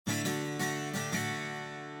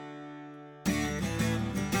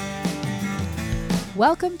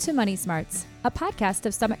Welcome to Money Smarts, a podcast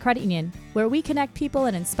of Summit Credit Union, where we connect people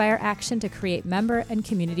and inspire action to create member and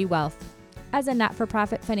community wealth. As a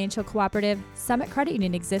not-for-profit financial cooperative, Summit Credit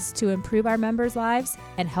Union exists to improve our members' lives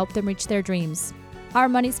and help them reach their dreams. Our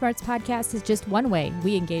Money Smarts podcast is just one way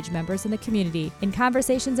we engage members in the community in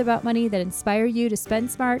conversations about money that inspire you to spend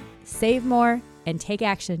smart, save more, and take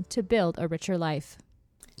action to build a richer life.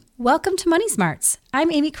 Welcome to Money Smarts.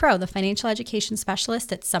 I'm Amy Crow, the Financial Education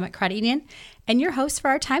Specialist at Summit Credit Union, and your host for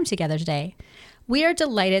our time together today. We are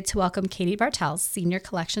delighted to welcome Katie Bartels, Senior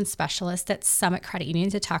Collections Specialist at Summit Credit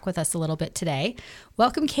Union, to talk with us a little bit today.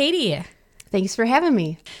 Welcome, Katie. Thanks for having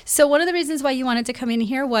me. So one of the reasons why you wanted to come in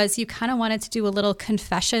here was you kind of wanted to do a little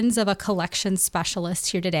confessions of a collections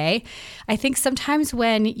specialist here today. I think sometimes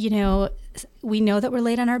when, we know that we're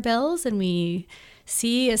late on our bills and we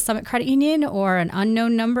see a Summit Credit Union or an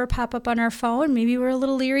unknown number pop up on our phone, maybe we're a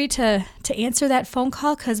little leery to answer that phone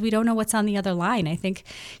call because we don't know what's on the other line. I think,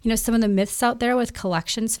 some of the myths out there with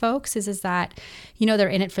collections folks is that, they're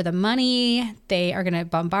in it for the money. They are going to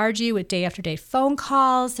bombard you with day after day phone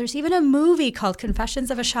calls. There's even a movie called Confessions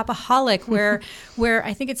of a Shopaholic where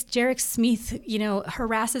I think it's Jarek Smith,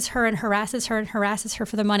 harasses her and harasses her and harasses her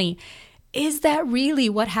for the money. Is that really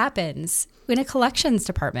what happens in a collections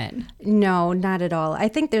department? No, not at all. I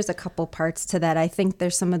think there's a couple parts to that. I think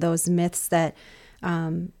there's some of those myths that,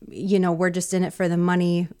 we're just in it for the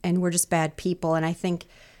money and we're just bad people. And I think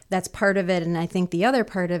that's part of it. And I think the other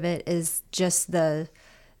part of it is just the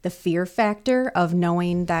fear factor of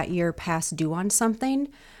knowing that you're past due on something.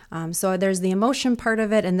 So there's the emotion part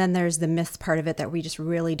of it, and then there's the myth part of it that we just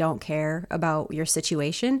really don't care about your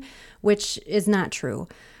situation, which is not true.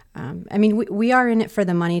 We are in it for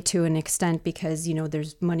the money to an extent because,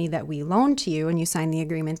 there's money that we loan to you and you sign the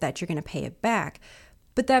agreement that you're going to pay it back.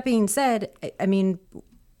 But that being said,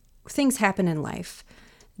 things happen in life.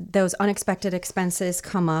 Those unexpected expenses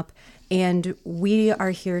come up, and we are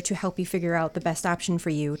here to help you figure out the best option for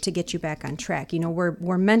you to get you back on track.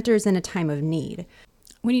 We're mentors in a time of need.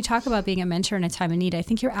 When you talk about being a mentor in a time of need, I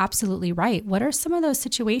think you're absolutely right. What are some of those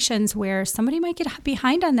situations where somebody might get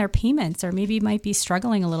behind on their payments or maybe might be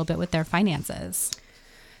struggling a little bit with their finances?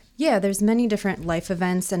 Yeah, there's many different life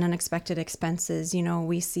events and unexpected expenses.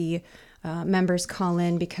 We see members call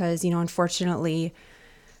in because, unfortunately,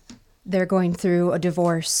 they're going through a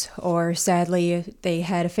divorce, or sadly, they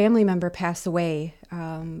had a family member pass away.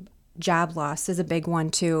 Job loss is a big one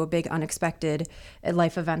too, a big unexpected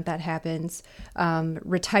life event that happens.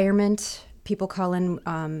 Retirement, people call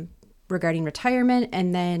in regarding retirement,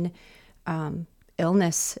 and then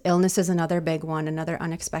illness. Illness is another big one, another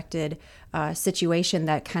unexpected situation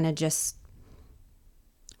that kind of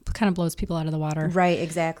blows people out of the water. Right,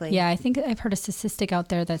 exactly. Yeah, I think I've heard a statistic out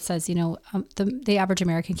there that says, the average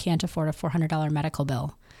American can't afford a $400 medical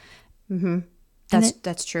bill. Mm-hmm.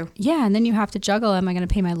 That's true. Yeah, and then you have to juggle, am I going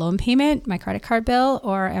to pay my loan payment, my credit card bill,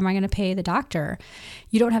 or am I going to pay the doctor?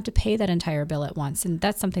 You don't have to pay that entire bill at once, and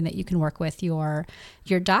that's something that you can work with your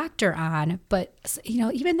doctor on. But,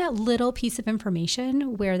 even that little piece of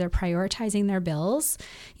information where they're prioritizing their bills,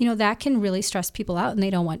 that can really stress people out, and they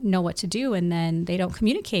don't know what to do, and then they don't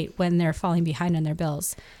communicate when they're falling behind on their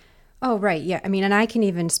bills. Oh, right. Yeah. And I can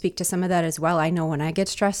even speak to some of that as well. I know when I get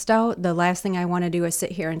stressed out, the last thing I want to do is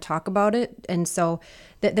sit here and talk about it. And so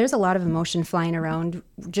there's a lot of emotion flying around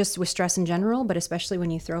just with stress in general, but especially when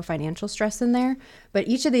you throw financial stress in there. But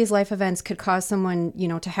each of these life events could cause someone,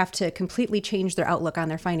 to have to completely change their outlook on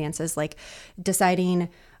their finances, like deciding,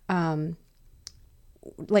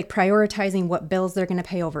 prioritizing what bills they're going to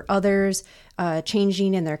pay over others,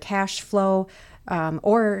 changing in their cash flow.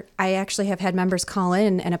 Or I actually have had members call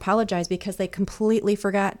in and apologize because they completely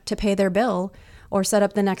forgot to pay their bill or set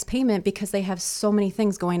up the next payment because they have so many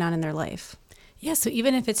things going on in their life. Yeah, so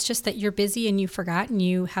even if it's just that you're busy and you forgot and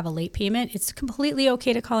you have a late payment, it's completely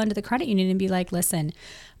okay to call into the credit union and be like, listen,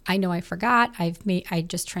 I know I forgot. I made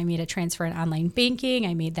a transfer in online banking.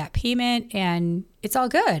 I made that payment and it's all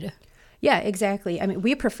good. Yeah, exactly.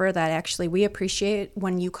 We prefer that, actually. We appreciate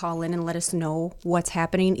when you call in and let us know what's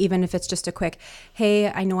happening, even if it's just a quick,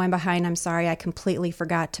 hey, I know I'm behind. I'm sorry. I completely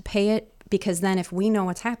forgot to pay it. Because then if we know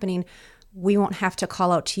what's happening, we won't have to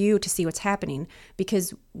call out to you to see what's happening,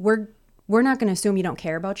 because we're not going to assume you don't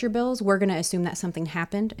care about your bills. We're going to assume that something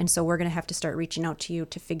happened. And so we're going to have to start reaching out to you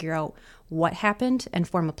to figure out what happened and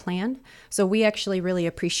form a plan. So we actually really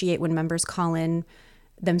appreciate when members call in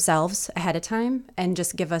themselves ahead of time and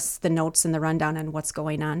just give us the notes and the rundown on what's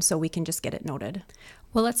going on so we can just get it noted.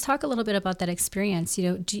 Well, let's talk a little bit about that experience.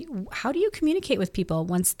 How do you communicate with people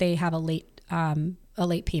once they have a late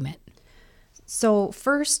payment? So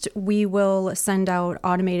first, we will send out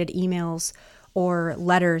automated emails or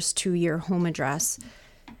letters to your home address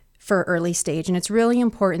for early stage. And it's really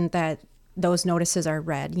important that those notices are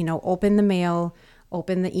read. Open the mail,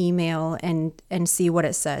 open the email, and see what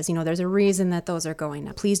it says. There's a reason that those are going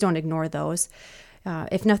up. Please don't ignore those.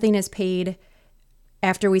 If nothing is paid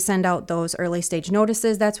after we send out those early stage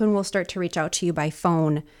notices, that's when we'll start to reach out to you by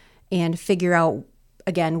phone and figure out,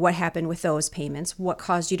 again, what happened with those payments, what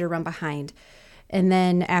caused you to run behind. And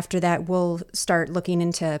then after that, we'll start looking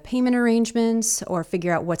into payment arrangements or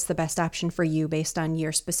figure out what's the best option for you based on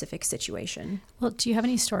your specific situation. Well, do you have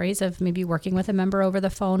any stories of maybe working with a member over the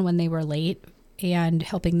phone when they were late and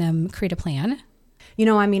helping them create a plan?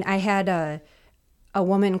 I had a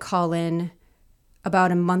woman call in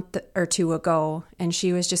about a month or two ago, and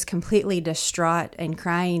she was just completely distraught and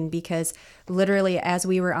crying because literally as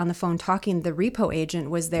we were on the phone talking, the repo agent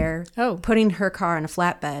was there putting her car on a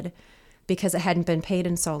flatbed because it hadn't been paid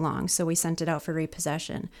in so long. So we sent it out for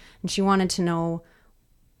repossession. And she wanted to know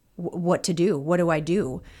what to do. What do I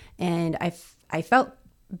do? And I felt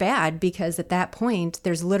bad because at that point,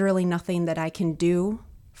 there's literally nothing that I can do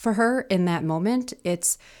for her in that moment.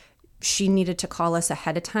 She needed to call us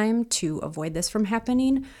ahead of time to avoid this from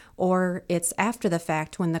happening, or it's after the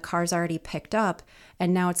fact when the car's already picked up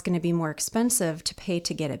and now it's going to be more expensive to pay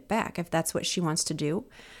to get it back if that's what she wants to do.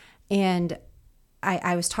 And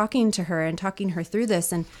I was talking to her and talking her through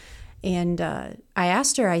this, and I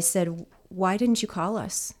asked her, I said, why didn't you call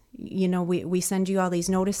us? We send you all these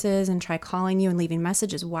notices and try calling you and leaving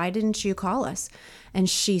messages. Why didn't you call us? And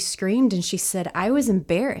she screamed and she said, I was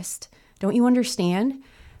embarrassed. Don't you understand?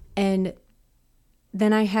 And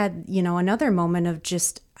then I had, another moment of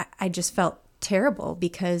I just felt terrible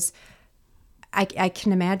because I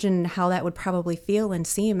can imagine how that would probably feel and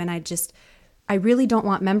seem. And I really don't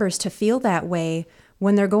want members to feel that way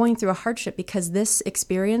when they're going through a hardship, because this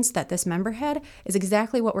experience that this member had is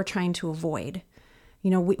exactly what we're trying to avoid.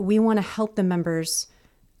 We want to help the members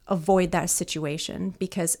avoid that situation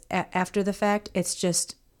because after the fact,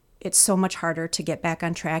 it's so much harder to get back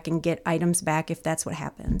on track and get items back if that's what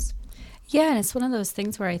happens. Yeah, and it's one of those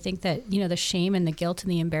things where I think that, the shame and the guilt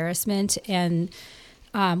and the embarrassment and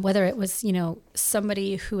whether it was,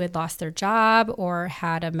 somebody who had lost their job or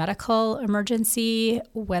had a medical emergency,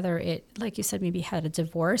 whether it, like you said, maybe had a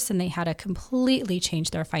divorce and they had to completely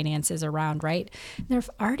change their finances around, right? They're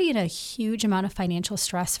already in a huge amount of financial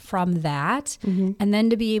stress from that. Mm-hmm. And then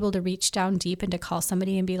to be able to reach down deep and to call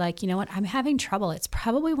somebody and be like, you know what, I'm having trouble. It's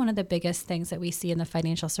probably one of the biggest things that we see in the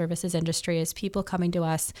financial services industry is people coming to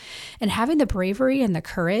us and having the bravery and the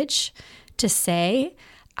courage to say,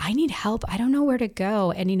 I need help. I don't know where to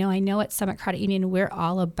go. And, I know at Summit Credit Union, we're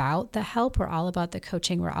all about the help. We're all about the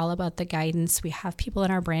coaching. We're all about the guidance. We have people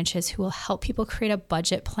in our branches who will help people create a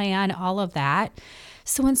budget plan, all of that.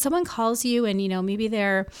 So when someone calls you and, maybe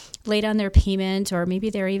they're late on their payment or maybe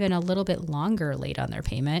they're even a little bit longer late on their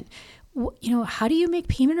payment, how do you make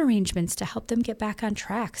payment arrangements to help them get back on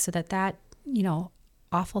track so that,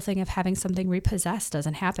 awful thing of having something repossessed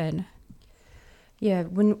doesn't happen? Yeah,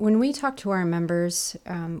 when we talk to our members,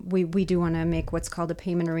 we do want to make what's called a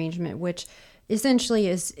payment arrangement, which essentially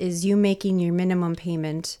is you making your minimum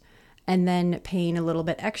payment and then paying a little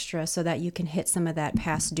bit extra so that you can hit some of that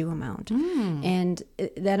past due amount. Mm. And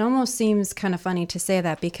that almost seems kind of funny to say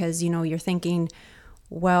that because, you're thinking,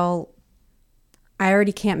 well, I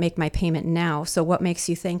already can't make my payment now, so what makes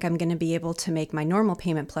you think I'm going to be able to make my normal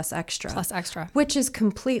payment plus extra? Plus extra. Which is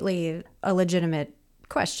completely a legitimate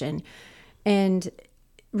question. And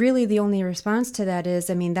really the only response to that is,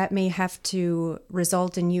 that may have to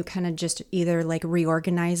result in you kind of just either like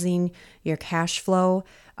reorganizing your cash flow,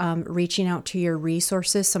 reaching out to your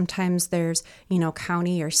resources. Sometimes there's,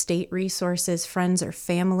 county or state resources, friends or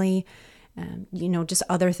family, just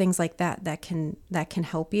other things like that can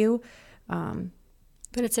help you.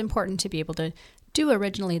 But it's important to be able to do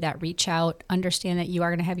originally that reach out, understand that you are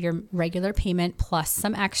going to have your regular payment plus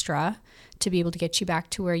some extra to be able to get you back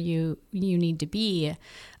to where you need to be.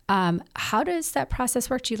 How does that process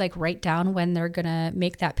work? Do you write down when they're going to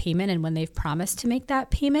make that payment and when they've promised to make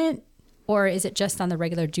that payment? Or is it just on the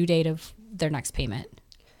regular due date of their next payment?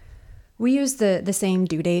 We use the same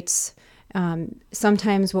due dates.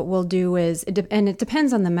 Sometimes what we'll do is, and it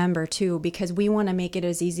depends on the member too, because we want to make it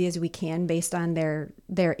as easy as we can based on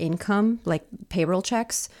their income, like payroll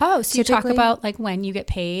checks. Oh, so typically. You talk about when you get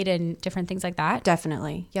paid and different things like that?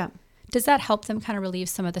 Definitely, yeah. Does that help them kind of relieve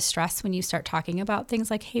some of the stress when you start talking about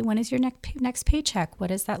things like, hey, when is your next paycheck? What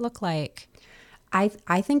does that look like? I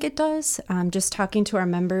think it does. Just talking to our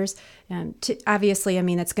members, obviously,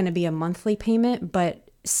 it's going to be a monthly payment, but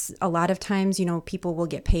a lot of times, people will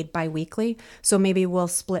get paid biweekly. So maybe we'll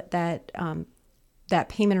split that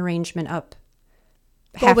payment arrangement up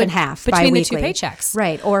half and half between the two bi-weekly. paychecks.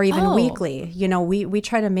 Right. Or even weekly. You know, we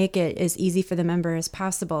try to make it as easy for the member as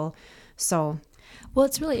possible. So, well,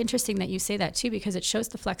 it's really interesting that you say that too, because it shows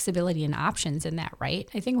the flexibility and options in that, right?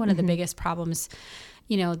 I think one of the biggest problems,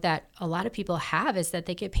 you know, that a lot of people have is that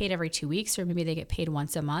they get paid every 2 weeks, or maybe they get paid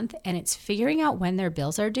once a month, and it's figuring out when their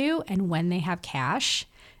bills are due and when they have cash.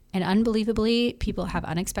 And unbelievably, people have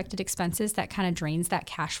unexpected expenses that kind of drains that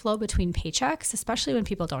cash flow between paychecks, especially when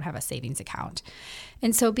people don't have a savings account.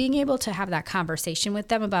 And so being able to have that conversation with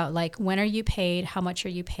them about, like, when are you paid? How much are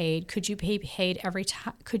you paid? Could you pay every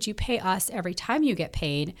time? Could you pay us every time you get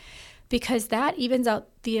paid? Because that evens out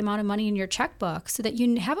the amount of money in your checkbook so that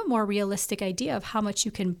you have a more realistic idea of how much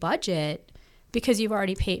you can budget, because you've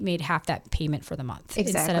already made half that payment for the month.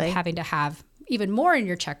 Exactly. Instead of having to have even more in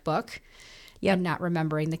your checkbook. Yep. And not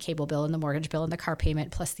remembering the cable bill and the mortgage bill and the car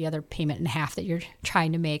payment, plus the other payment in half that you're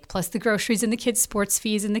trying to make, plus the groceries and the kids' sports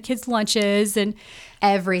fees and the kids' lunches and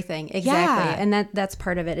everything. Exactly. Yeah. And that's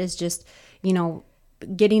part of it, is just, you know,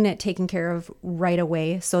 getting it taken care of right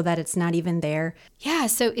away so that it's not even there. Yeah,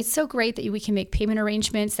 so it's so great that we can make payment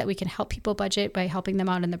arrangements, that we can help people budget by helping them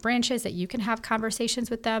out in the branches, that you can have conversations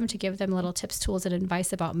with them to give them little tips, tools, and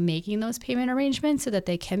advice about making those payment arrangements so that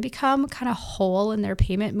they can become kind of whole in their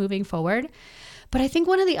payment moving forward. But I think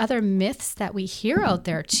one of the other myths that we hear out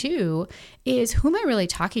there too is, who am I really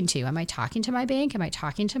talking to? Am I talking to my bank? Am I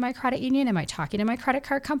talking to my credit union? Am I talking to my credit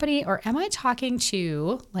card company? Or am I talking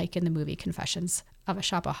to, like in the movie Confessions of a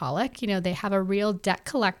Shopaholic, you know, they have a real debt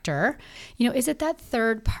collector. You know, is it that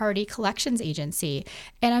third party collections agency?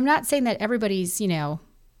 And I'm not saying that everybody's, you know,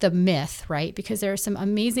 the myth, right? Because there are some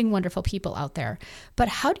amazing, wonderful people out there. But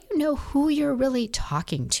how do you know who you're really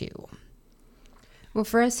talking to? Well,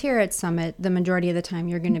 for us here at Summit, the majority of the time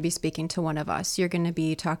you're going to be speaking to one of us. You're going to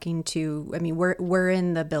be talking to, I mean, we're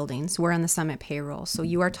in the buildings. We're on the Summit payroll. So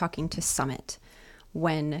you are talking to Summit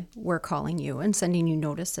when we're calling you and sending you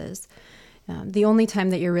notices. The only time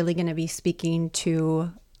that you're really going to be speaking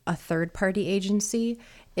to a third-party agency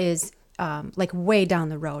is like way down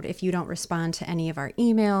the road. If you don't respond to any of our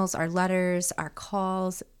emails, our letters, our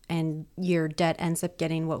calls, and your debt ends up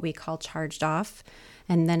getting what we call charged off,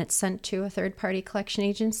 and then it's sent to a third-party collection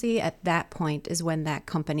agency, at that point is when that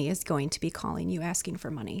company is going to be calling you asking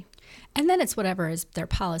for money. And then it's whatever is their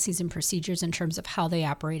policies and procedures in terms of how they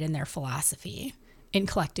operate in their philosophy in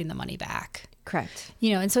collecting the money back. Correct.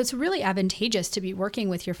 You know, and so it's really advantageous to be working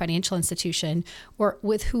with your financial institution or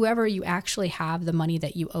with whoever you actually have the money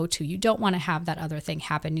that you owe to. You don't want to have that other thing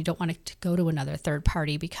happen. You don't want it to go to another third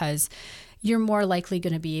party, because you're more likely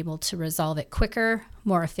going to be able to resolve it quicker,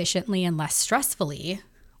 more efficiently, and less stressfully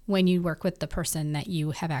when you work with the person that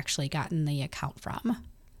you have actually gotten the account from.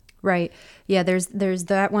 Right. Yeah, there's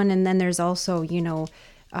that one. And then there's also, you know,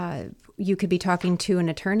 you could be talking to an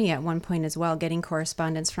attorney at one point as well, getting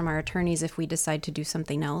correspondence from our attorneys if we decide to do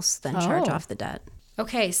something else than charge off the debt.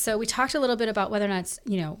 Okay, so we talked a little bit about whether or not it's,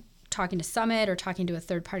 you know, talking to Summit or talking to a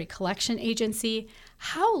third-party collection agency.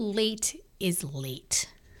 How late is late?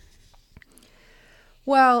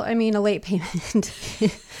 Well, I mean, a late payment,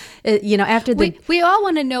 you know, after the... We all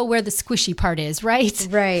want to know where the squishy part is, right?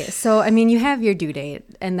 Right. So, I mean, you have your due date,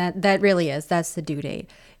 and that really is, that's the due date.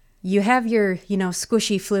 You have your, you know,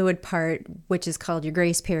 squishy fluid part, which is called your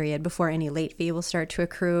grace period, before any late fee will start to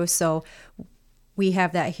accrue. So we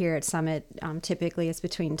have that here at Summit. Typically, it's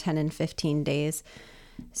between 10 and 15 days.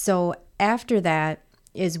 So after that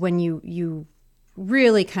is when you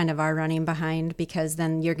really kind of are running behind, because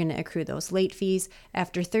then you're going to accrue those late fees.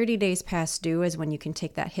 After 30 days past due is when you can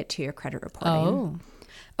take that hit to your credit reporting. Oh,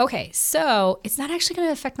 okay. So it's not actually going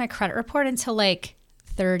to affect my credit report until like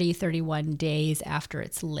 30, 31 days after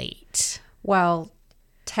it's late. Well,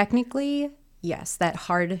 technically, yes, that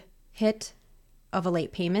hard hit of a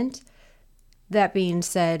late payment. That being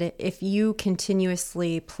said, if you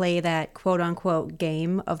continuously play that quote-unquote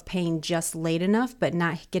game of paying just late enough but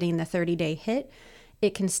not getting the 30-day hit,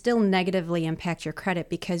 it can still negatively impact your credit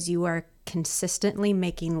because you are consistently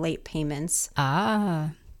making late payments.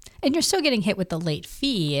 And you're still getting hit with the late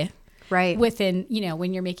fee. Right. Within, you know,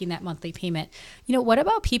 when you're making that monthly payment. You know, what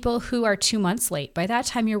about people who are 2 months late? By that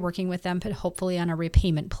time, you're working with them, but hopefully on a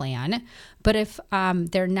repayment plan. But if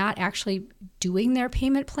they're not actually doing their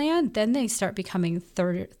payment plan, then they start becoming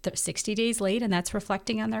 60 days late, and that's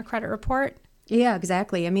reflecting on their credit report. Yeah,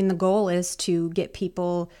 exactly. I mean, the goal is to get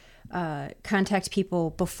people, contact people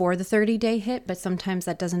before the 30-day hit, but sometimes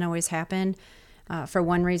that doesn't always happen for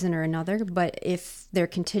one reason or another. But if there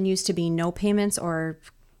continues to be no payments or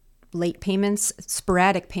late payments,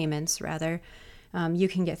 sporadic payments rather, You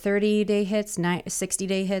can get 30-day hits,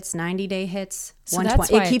 60-day hits, 90-day hits, So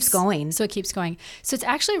 120. It keeps going. So it keeps going. So it's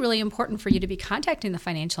actually really important for you to be contacting the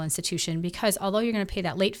financial institution, because although you're going to pay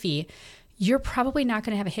that late fee, you're probably not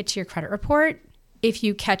going to have a hit to your credit report. If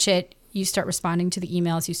you catch it, you start responding to the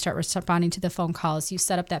emails, you start responding to the phone calls, you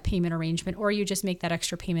set up that payment arrangement, or you just make that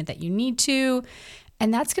extra payment that you need to.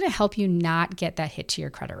 And that's going to help you not get that hit to your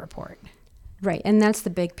credit report. Right. And that's the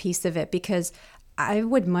big piece of it, because I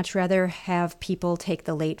would much rather have people take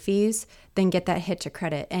the late fees than get that hit to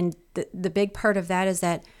credit. And the big part of that is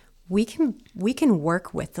that we can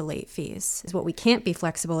work with the late fees. What we can't be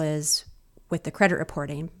flexible is with the credit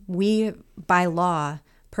reporting. We, by law,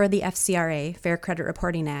 per the FCRA, Fair Credit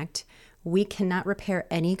Reporting Act, we cannot repair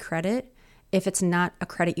any credit if it's not a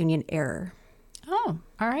credit union error. Oh,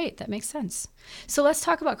 all right. That makes sense. So let's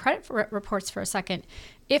talk about credit reports for a second.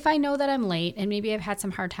 If I know that I'm late and maybe I've had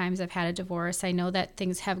some hard times, I've had a divorce, I know that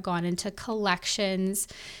things have gone into collections,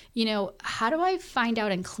 how do I find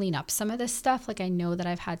out and clean up some of this stuff? Like, I know that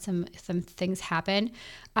I've had some things happen.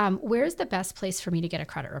 Where's the best place for me to get a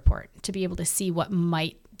credit report to be able to see what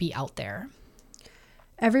might be out there?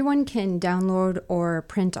 Everyone can download or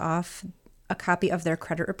print off a copy of their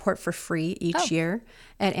credit report for free each year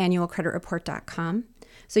at annualcreditreport.com.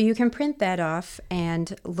 So you can print that off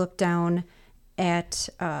and look down at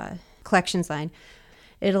collections line.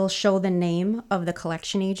 It'll show the name of the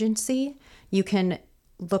collection agency. You can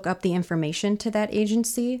look up the information to that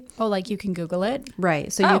agency. Oh, like you can Google it?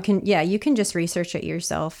 Right. So you can just research it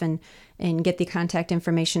yourself and get the contact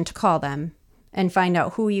information to call them and find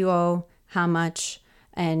out who you owe, how much,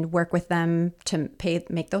 and work with them to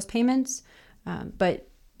make those payments. But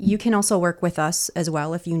you can also work with us as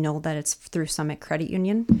well if you know that it's through Summit Credit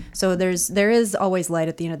Union. So there is always light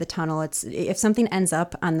at the end of the tunnel. It's if something ends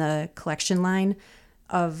up on the collection line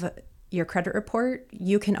of your credit report,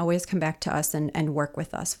 you can always come back to us and work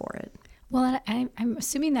with us for it. Well, I'm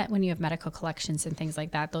assuming that when you have medical collections and things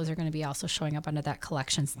like that, those are going to be also showing up under that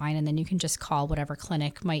collections line, and then you can just call whatever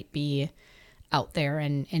clinic might be out there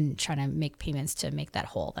and try to make payments to make that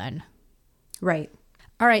whole then. Right.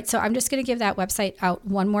 All right, so I'm just going to give that website out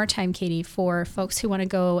one more time, Katie, for folks who want to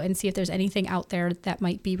go and see if there's anything out there that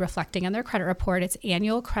might be reflecting on their credit report. It's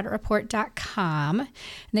annualcreditreport.com, and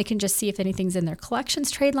they can just see if anything's in their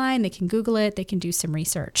collections trade line. They can Google it. They can do some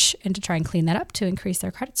research and to try and clean that up to increase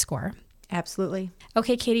their credit score. Absolutely.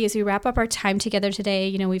 Okay, Katie, as we wrap up our time together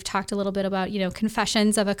today, we've talked a little bit about,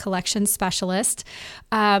 confessions of a collection specialist.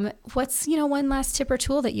 What's, one last tip or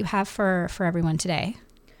tool that you have for everyone today?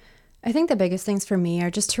 I think the biggest things for me are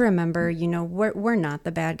just to remember, we're not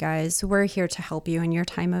the bad guys. We're here to help you in your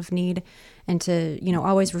time of need and to,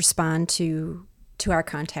 always respond to our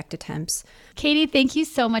contact attempts. Katie, thank you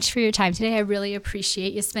so much for your time today. I really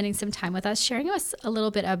appreciate you spending some time with us, sharing us a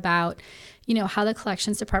little bit about, how the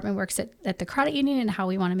collections department works at the credit union and how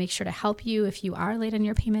we want to make sure to help you if you are late on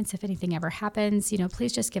your payments. If anything ever happens,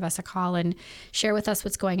 please just give us a call and share with us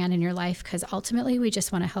what's going on in your life, because ultimately we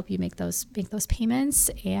just want to help you make those payments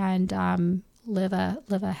and live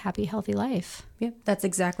a happy, healthy life. Yep, that's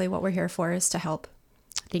exactly what we're here for, is to help.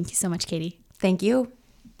 Thank you so much, Katie. Thank you.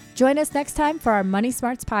 Join us next time for our Money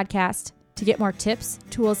Smarts podcast to get more tips,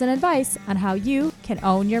 tools, and advice on how you can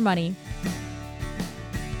own your money.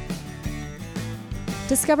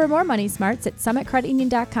 Discover more Money Smarts at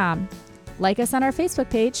summitcreditunion.com. Like us on our Facebook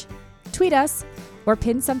page, tweet us, or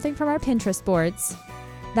pin something from our Pinterest boards.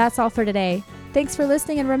 That's all for today. Thanks for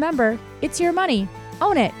listening, and remember, it's your money.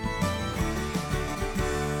 Own it.